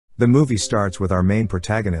The movie starts with our main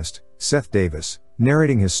protagonist, Seth Davis,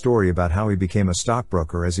 narrating his story about how he became a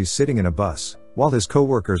stockbroker as he's sitting in a bus, while his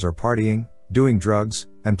coworkers are partying, doing drugs,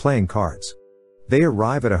 and playing cards. They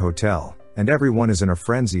arrive at a hotel, and everyone is in a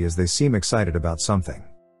frenzy as they seem excited about something.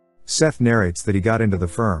 Seth narrates that he got into the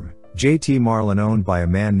firm, J.T. Marlin, owned by a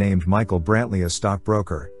man named Michael Brantley, as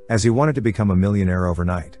stockbroker, as he wanted to become a millionaire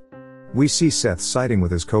overnight. We see Seth siding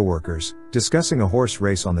with his coworkers, discussing a horse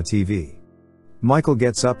race on the TV. Michael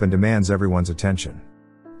gets up and demands everyone's attention.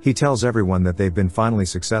 He tells everyone that they've been finally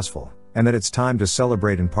successful, and that it's time to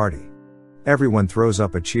celebrate and party. Everyone throws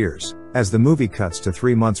up a cheers, as the movie cuts to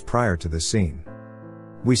 3 months prior to this scene.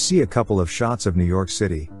 We see a couple of shots of New York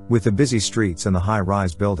City, with the busy streets and the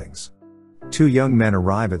high-rise buildings. 2 young men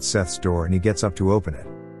arrive at Seth's door and he gets up to open it.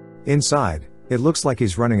 Inside, it looks like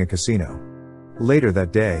he's running a casino. Later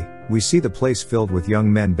that day, we see the place filled with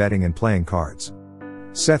young men betting and playing cards.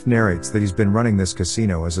 Seth narrates that he's been running this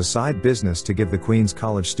casino as a side business to give the Queens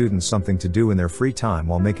College students something to do in their free time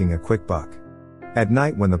while making a quick buck. At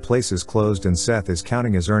night, when the place is closed and Seth is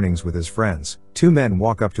counting his earnings with his friends, 2 men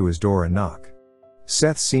walk up to his door and knock.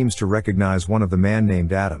 Seth seems to recognize one of the man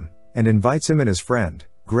named Adam, and invites him and his friend,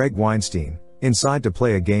 Greg Weinstein, inside to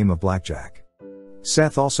play a game of blackjack.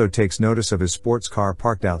 Seth also takes notice of his sports car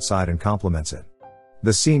parked outside and compliments it.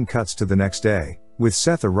 The scene cuts to the next day, with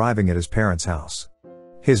Seth arriving at his parents' house.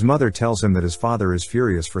 His mother tells him that his father is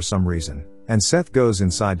furious for some reason, and Seth goes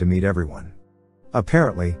inside to meet everyone.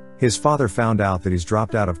 Apparently, his father found out that he's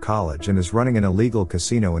dropped out of college and is running an illegal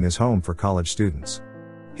casino in his home for college students.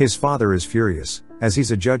 His father is furious, as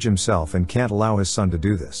he's a judge himself and can't allow his son to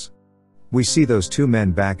do this. We see those 2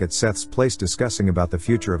 men back at Seth's place discussing about the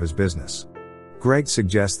future of his business. Greg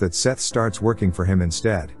suggests that Seth starts working for him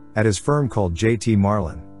instead, at his firm called J.T.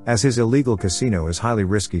 Marlin, as his illegal casino is highly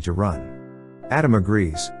risky to run. Adam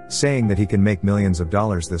agrees, saying that he can make millions of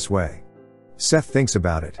dollars this way. Seth thinks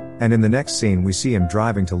about it, and in the next scene we see him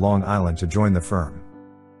driving to Long Island to join the firm.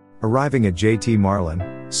 Arriving at J.T.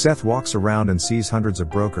 Marlin, Seth walks around and sees hundreds of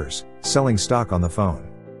brokers, selling stock on the phone.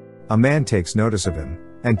 A man takes notice of him,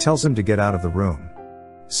 and tells him to get out of the room.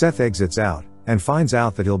 Seth exits out, and finds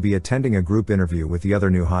out that he'll be attending a group interview with the other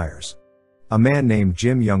new hires. A man named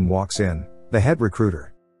Jim Young walks in, the head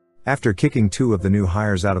recruiter. After kicking 2 of the new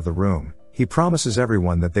hires out of the room, he promises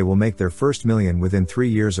everyone that they will make their first million within 3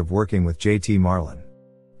 years of working with J.T. Marlin.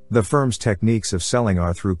 The firm's techniques of selling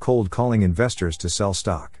are through cold calling investors to sell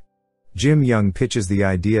stock. Jim Young pitches the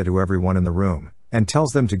idea to everyone in the room, and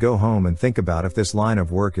tells them to go home and think about if this line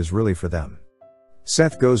of work is really for them.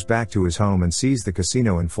 Seth goes back to his home and sees the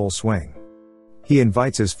casino in full swing. He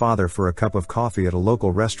invites his father for a cup of coffee at a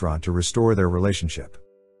local restaurant to restore their relationship.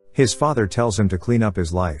 His father tells him to clean up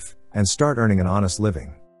his life, and start earning an honest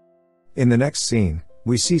living. In the next scene,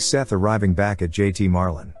 we see Seth arriving back at J.T.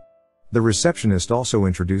 Marlin. The receptionist also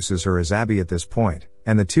introduces her as Abby at this point,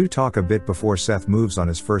 and the 2 talk a bit before Seth moves on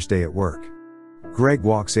his first day at work. Greg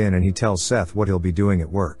walks in and he tells Seth what he'll be doing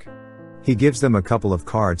at work. He gives them a couple of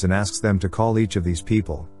cards and asks them to call each of these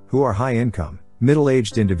people, who are high-income,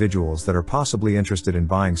 middle-aged individuals that are possibly interested in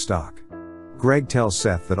buying stock. Greg tells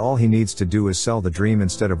Seth that all he needs to do is sell the dream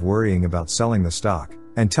instead of worrying about selling the stock,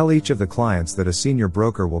 and tell each of the clients that a senior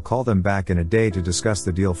broker will call them back in a day to discuss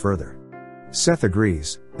the deal further. Seth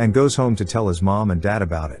agrees, and goes home to tell his mom and dad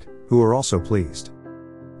about it, who are also pleased.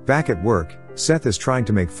 Back at work, Seth is trying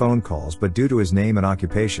to make phone calls, but due to his name and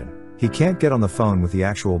occupation, he can't get on the phone with the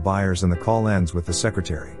actual buyers and the call ends with the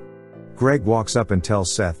secretary. Greg walks up and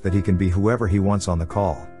tells Seth that he can be whoever he wants on the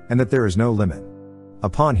call, and that there is no limit.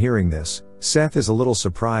 Upon hearing this, Seth is a little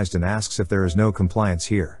surprised and asks if there is no compliance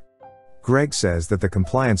here. Greg says that the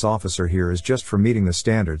compliance officer here is just for meeting the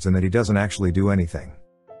standards and that he doesn't actually do anything.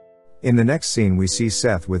 In the next scene we see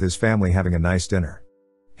Seth with his family having a nice dinner.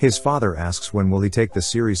 His father asks when will he take the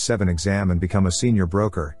Series 7 exam and become a senior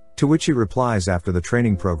broker, to which he replies after the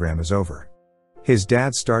training program is over. His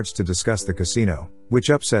dad starts to discuss the casino,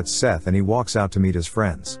 which upsets Seth, and he walks out to meet his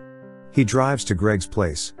friends. He drives to Greg's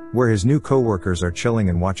place, where his new coworkers are chilling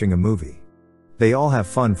and watching a movie. They all have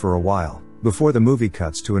fun for a while, before the movie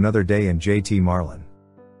cuts to another day in J.T. Marlin.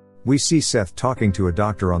 We see Seth talking to a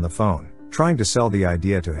doctor on the phone, trying to sell the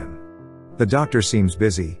idea to him. The doctor seems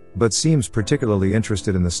busy, but seems particularly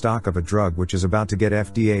interested in the stock of a drug which is about to get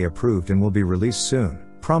FDA approved and will be released soon,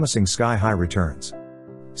 promising sky-high returns.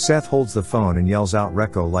 Seth holds the phone and yells out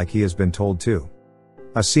 "Recco" like he has been told to.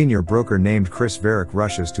 A senior broker named Chris Varick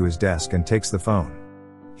rushes to his desk and takes the phone.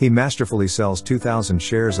 He masterfully sells 2,000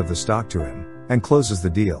 shares of the stock to him, and closes the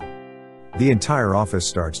deal. The entire office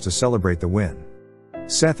starts to celebrate the win.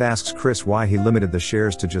 Seth asks Chris why he limited the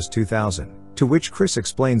shares to just 2,000, to which Chris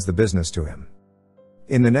explains the business to him.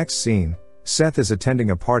 In the next scene, Seth is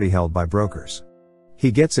attending a party held by brokers.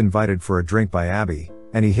 He gets invited for a drink by Abby,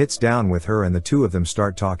 and he hits down with her and the two of them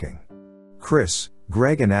start talking. Chris,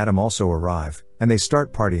 Greg and Adam also arrive, and they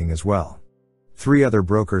start partying as well. 3 other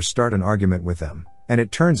brokers start an argument with them, and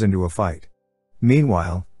it turns into a fight.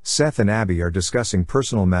 Meanwhile, Seth and Abby are discussing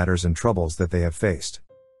personal matters and troubles that they have faced.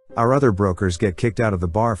 Our other brokers get kicked out of the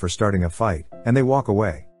bar for starting a fight, and they walk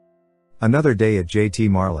away. Another day at JT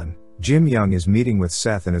Marlin, Jim Young is meeting with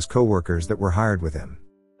Seth and his co-workers that were hired with him.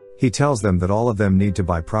 He tells them that all of them need to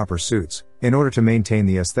buy proper suits, in order to maintain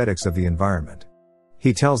the aesthetics of the environment.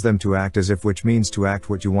 He tells them to act as if, which means to act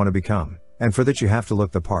what you want to become, and for that you have to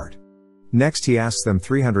look the part. Next he asks them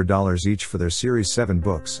 $300 each for their Series 7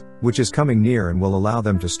 books, which is coming near and will allow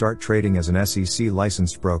them to start trading as an SEC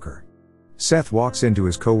licensed broker. Seth walks into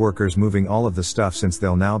his co-workers moving all of the stuff since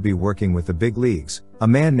they'll now be working with the big leagues. A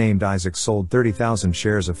man named Isaac sold 30,000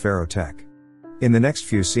 shares of Ferrotech. In the next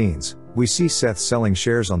few scenes, we see Seth selling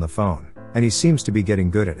shares on the phone, and he seems to be getting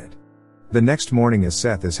good at it. The next morning as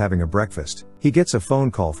Seth is having a breakfast, he gets a phone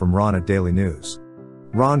call from Ron at Daily News.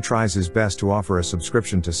 Ron tries his best to offer a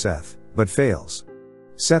subscription to Seth, but fails.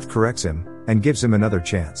 Seth corrects him, and gives him another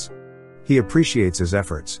chance. He appreciates his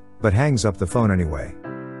efforts, but hangs up the phone anyway.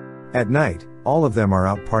 At night, all of them are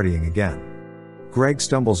out partying again. Greg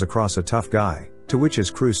stumbles across a tough guy, to which his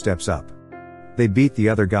crew steps up. They beat the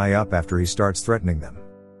other guy up after he starts threatening them.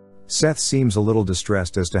 Seth seems a little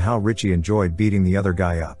distressed as to how Richie enjoyed beating the other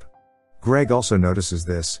guy up. Greg also notices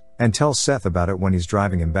this, and tells Seth about it when he's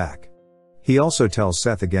driving him back. He also tells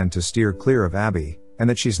Seth again to steer clear of Abby, and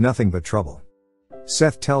that she's nothing but trouble.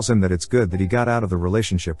 Seth tells him that it's good that he got out of the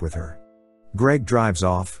relationship with her. Greg drives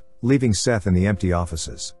off, leaving Seth in the empty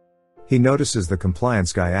offices. He notices the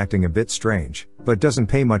compliance guy acting a bit strange, but doesn't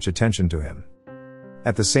pay much attention to him.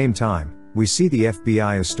 At the same time, we see the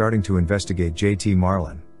FBI is starting to investigate JT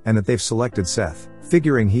Marlin, and that they've selected Seth,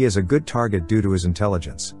 figuring he is a good target due to his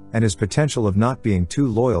intelligence, and his potential of not being too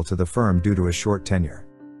loyal to the firm due to his short tenure.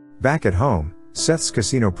 Back at home, Seth's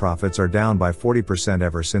casino profits are down by 40%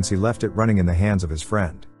 ever since he left it running in the hands of his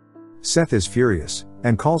friend. Seth is furious,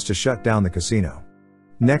 and calls to shut down the casino.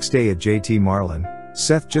 Next day at JT Marlin,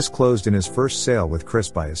 Seth just closed in his first sale with Chris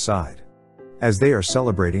by his side. As they are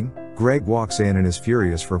celebrating, Greg walks in and is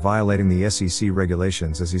furious for violating the SEC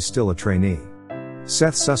regulations as he's still a trainee.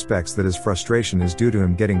 Seth suspects that his frustration is due to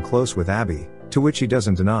him getting close with Abby, to which he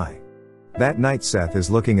doesn't deny. That night Seth is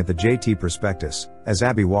looking at the JT prospectus, as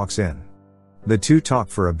Abby walks in. The two talk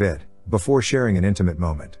for a bit, before sharing an intimate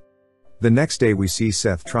moment. The next day we see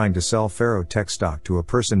Seth trying to sell Ferrotech stock to a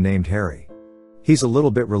person named Harry. He's a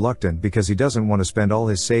little bit reluctant because he doesn't want to spend all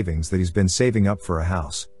his savings that he's been saving up for a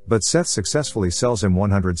house, but Seth successfully sells him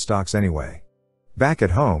 100 stocks anyway. Back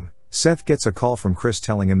at home, Seth gets a call from Chris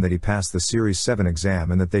telling him that he passed the Series 7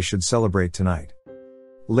 exam and that they should celebrate tonight.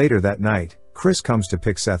 Later that night, Chris comes to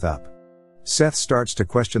pick Seth up. Seth starts to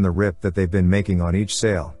question the rip that they've been making on each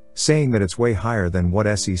sale, saying that it's way higher than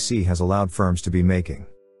what SEC has allowed firms to be making.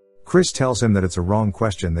 Chris tells him that it's a wrong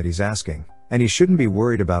question that he's asking, and he shouldn't be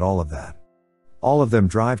worried about all of that. All of them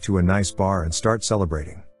drive to a nice bar and start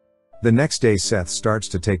celebrating. The next day Seth starts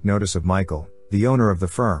to take notice of Michael, the owner of the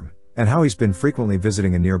firm, and how he's been frequently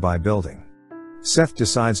visiting a nearby building. Seth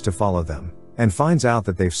decides to follow them, and finds out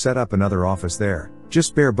that they've set up another office there,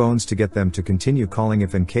 just bare bones to get them to continue calling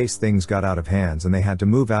if in case things got out of hands and they had to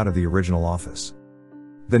move out of the original office.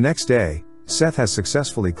 The next day, Seth has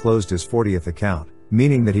successfully closed his 40th account,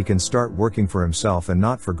 meaning that he can start working for himself and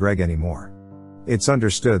not for Greg anymore. It's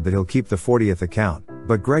understood that he'll keep the 40th account,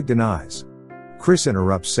 but Greg denies. Chris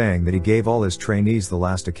interrupts saying that he gave all his trainees the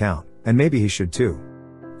last account, and maybe he should too.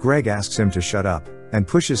 Greg asks him to shut up, and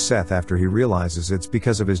pushes Seth after he realizes it's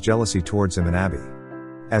because of his jealousy towards him and Abby.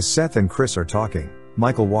 As Seth and Chris are talking,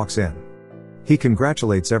 Michael walks in. He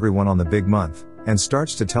congratulates everyone on the big month, and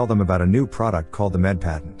starts to tell them about a new product called the Med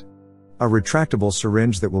Patent. A retractable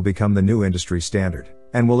syringe that will become the new industry standard,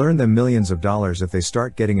 and will earn them millions of dollars if they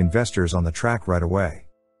start getting investors on the track right away.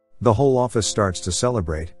 The whole office starts to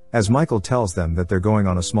celebrate, as Michael tells them that they're going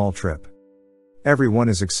on a small trip. Everyone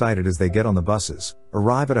is excited as they get on the buses,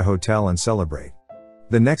 arrive at a hotel and celebrate.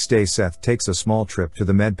 The next day Seth takes a small trip to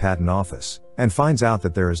the Med Patent office, and finds out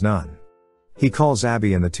that there is none. He calls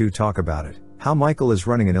Abby and the two talk about it, how Michael is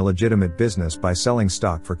running an illegitimate business by selling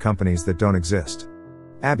stock for companies that don't exist.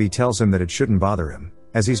 Abby tells him that it shouldn't bother him,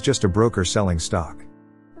 as he's just a broker selling stock.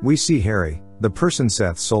 We see Harry, the person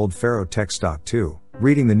Seth sold Ferrotech stock to,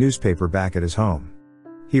 reading the newspaper back at his home.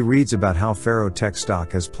 He reads about how Ferrotech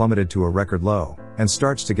stock has plummeted to a record low, and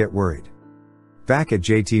starts to get worried. Back at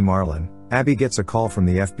JT Marlin, Abby gets a call from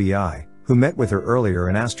the FBI, who met with her earlier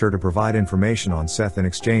and asked her to provide information on Seth in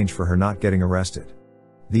exchange for her not getting arrested.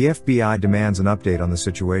 The FBI demands an update on the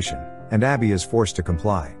situation, and Abby is forced to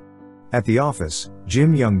comply. At the office,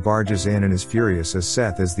 Jim Young barges in and is furious as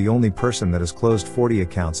Seth is the only person that has closed 40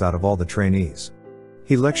 accounts out of all the trainees.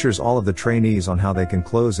 He lectures all of the trainees on how they can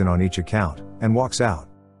close in on each account, and walks out.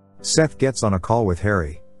 Seth gets on a call with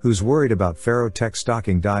Harry, who's worried about Ferrotech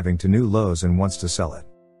stocking diving to new lows and wants to sell it.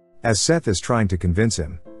 As Seth is trying to convince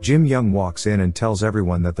him, Jim Young walks in and tells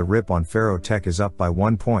everyone that the rip on Ferrotech is up by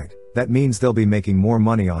 1 point, that means they'll be making more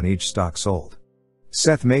money on each stock sold.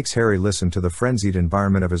 Seth makes Harry listen to the frenzied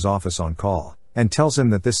environment of his office on call, and tells him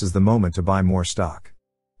that this is the moment to buy more stock.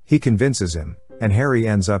 He convinces him, and Harry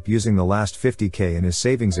ends up using the last $50K in his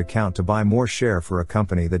savings account to buy more share for a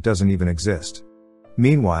company that doesn't even exist.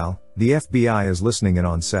 Meanwhile, the FBI is listening in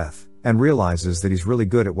on Seth, and realizes that he's really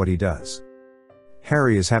good at what he does.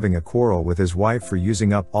 Harry is having a quarrel with his wife for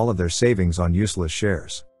using up all of their savings on useless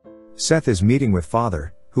shares. Seth is meeting with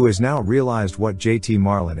father, who has now realized what JT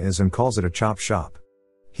Marlin is and calls it a chop shop.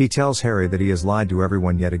 He tells Harry that he has lied to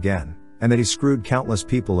everyone yet again, and that he screwed countless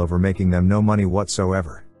people over making them no money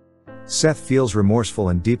whatsoever. Seth feels remorseful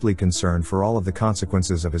and deeply concerned for all of the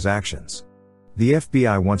consequences of his actions. The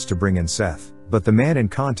FBI wants to bring in Seth, but the man in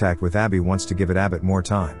contact with Abby wants to give it Abbott more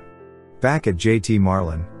time. Back at JT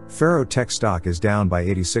Marlin, Ferrotech stock is down by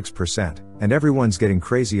 86%, and everyone's getting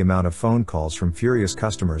crazy amount of phone calls from furious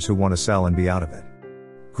customers who want to sell and be out of it.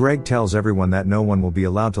 Greg tells everyone that no one will be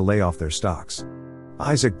allowed to lay off their stocks.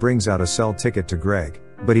 Isaac brings out a sell ticket to Greg,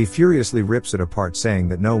 but he furiously rips it apart saying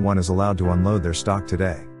that no one is allowed to unload their stock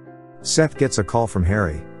today. Seth gets a call from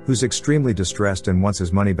Harry, who's extremely distressed and wants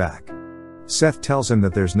his money back. Seth tells him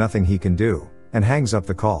that there's nothing he can do, and hangs up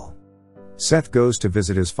the call. Seth goes to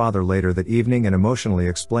visit his father later that evening and emotionally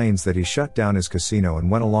explains that he shut down his casino and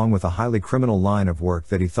went along with a highly criminal line of work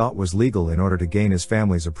that he thought was legal in order to gain his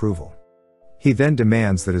family's approval. He then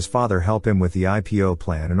demands that his father help him with the IPO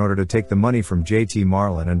plan in order to take the money from JT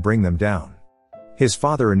Marlin and bring them down. His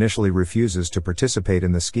father initially refuses to participate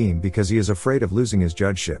in the scheme because he is afraid of losing his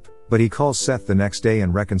judgeship, but he calls Seth the next day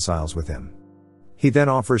and reconciles with him. He then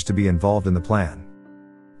offers to be involved in the plan.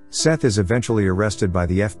 Seth is eventually arrested by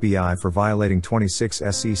the FBI for violating 26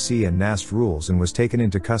 SEC and NAST rules and was taken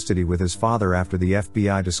into custody with his father after the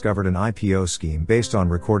FBI discovered an IPO scheme based on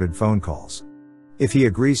recorded phone calls. If he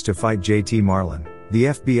agrees to fight JT Marlin, the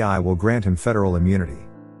FBI will grant him federal immunity.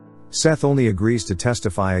 Seth only agrees to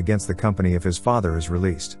testify against the company if his father is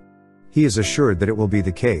released. He is assured that it will be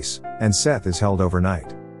the case, and Seth is held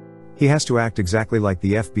overnight. He has to act exactly like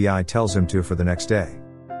the FBI tells him to for the next day.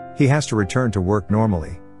 He has to return to work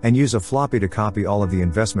normally, and use a floppy to copy all of the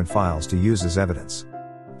investment files to use as evidence.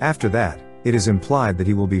 After that, it is implied that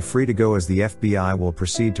he will be free to go as the FBI will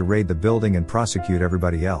proceed to raid the building and prosecute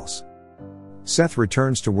everybody else. Seth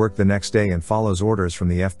returns to work the next day and follows orders from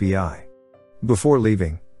the FBI. Before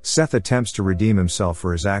leaving, Seth attempts to redeem himself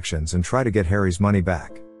for his actions and try to get Harry's money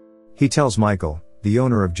back. He tells Michael, the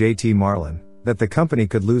owner of JT Marlin, that the company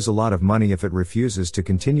could lose a lot of money if it refuses to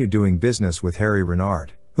continue doing business with Harry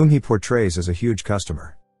Renard, whom he portrays as a huge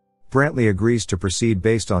customer. Brantley agrees to proceed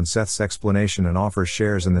based on Seth's explanation and offers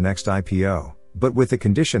shares in the next IPO, but with the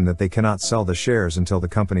condition that they cannot sell the shares until the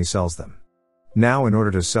company sells them. Now, in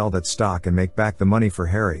order to sell that stock and make back the money for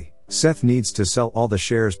Harry, Seth needs to sell all the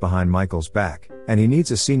shares behind Michael's back, and he needs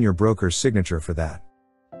a senior broker's signature for that.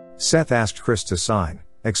 Seth asked Chris to sign,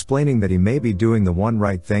 explaining that he may be doing the one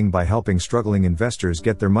right thing by helping struggling investors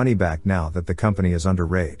get their money back now that the company is under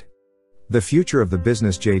raid. The future of the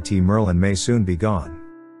business JT Marlin may soon be gone.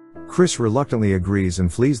 Chris reluctantly agrees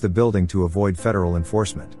and flees the building to avoid federal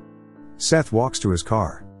enforcement. Seth walks to his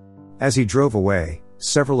car. As he drove away,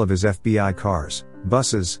 several of his FBI cars,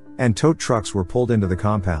 buses, and tow trucks were pulled into the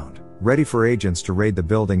compound, ready for agents to raid the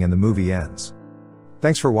building, and the movie ends.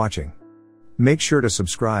 Thanks for watching. Make sure to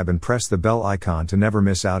subscribe and press the bell icon to never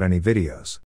miss out any videos.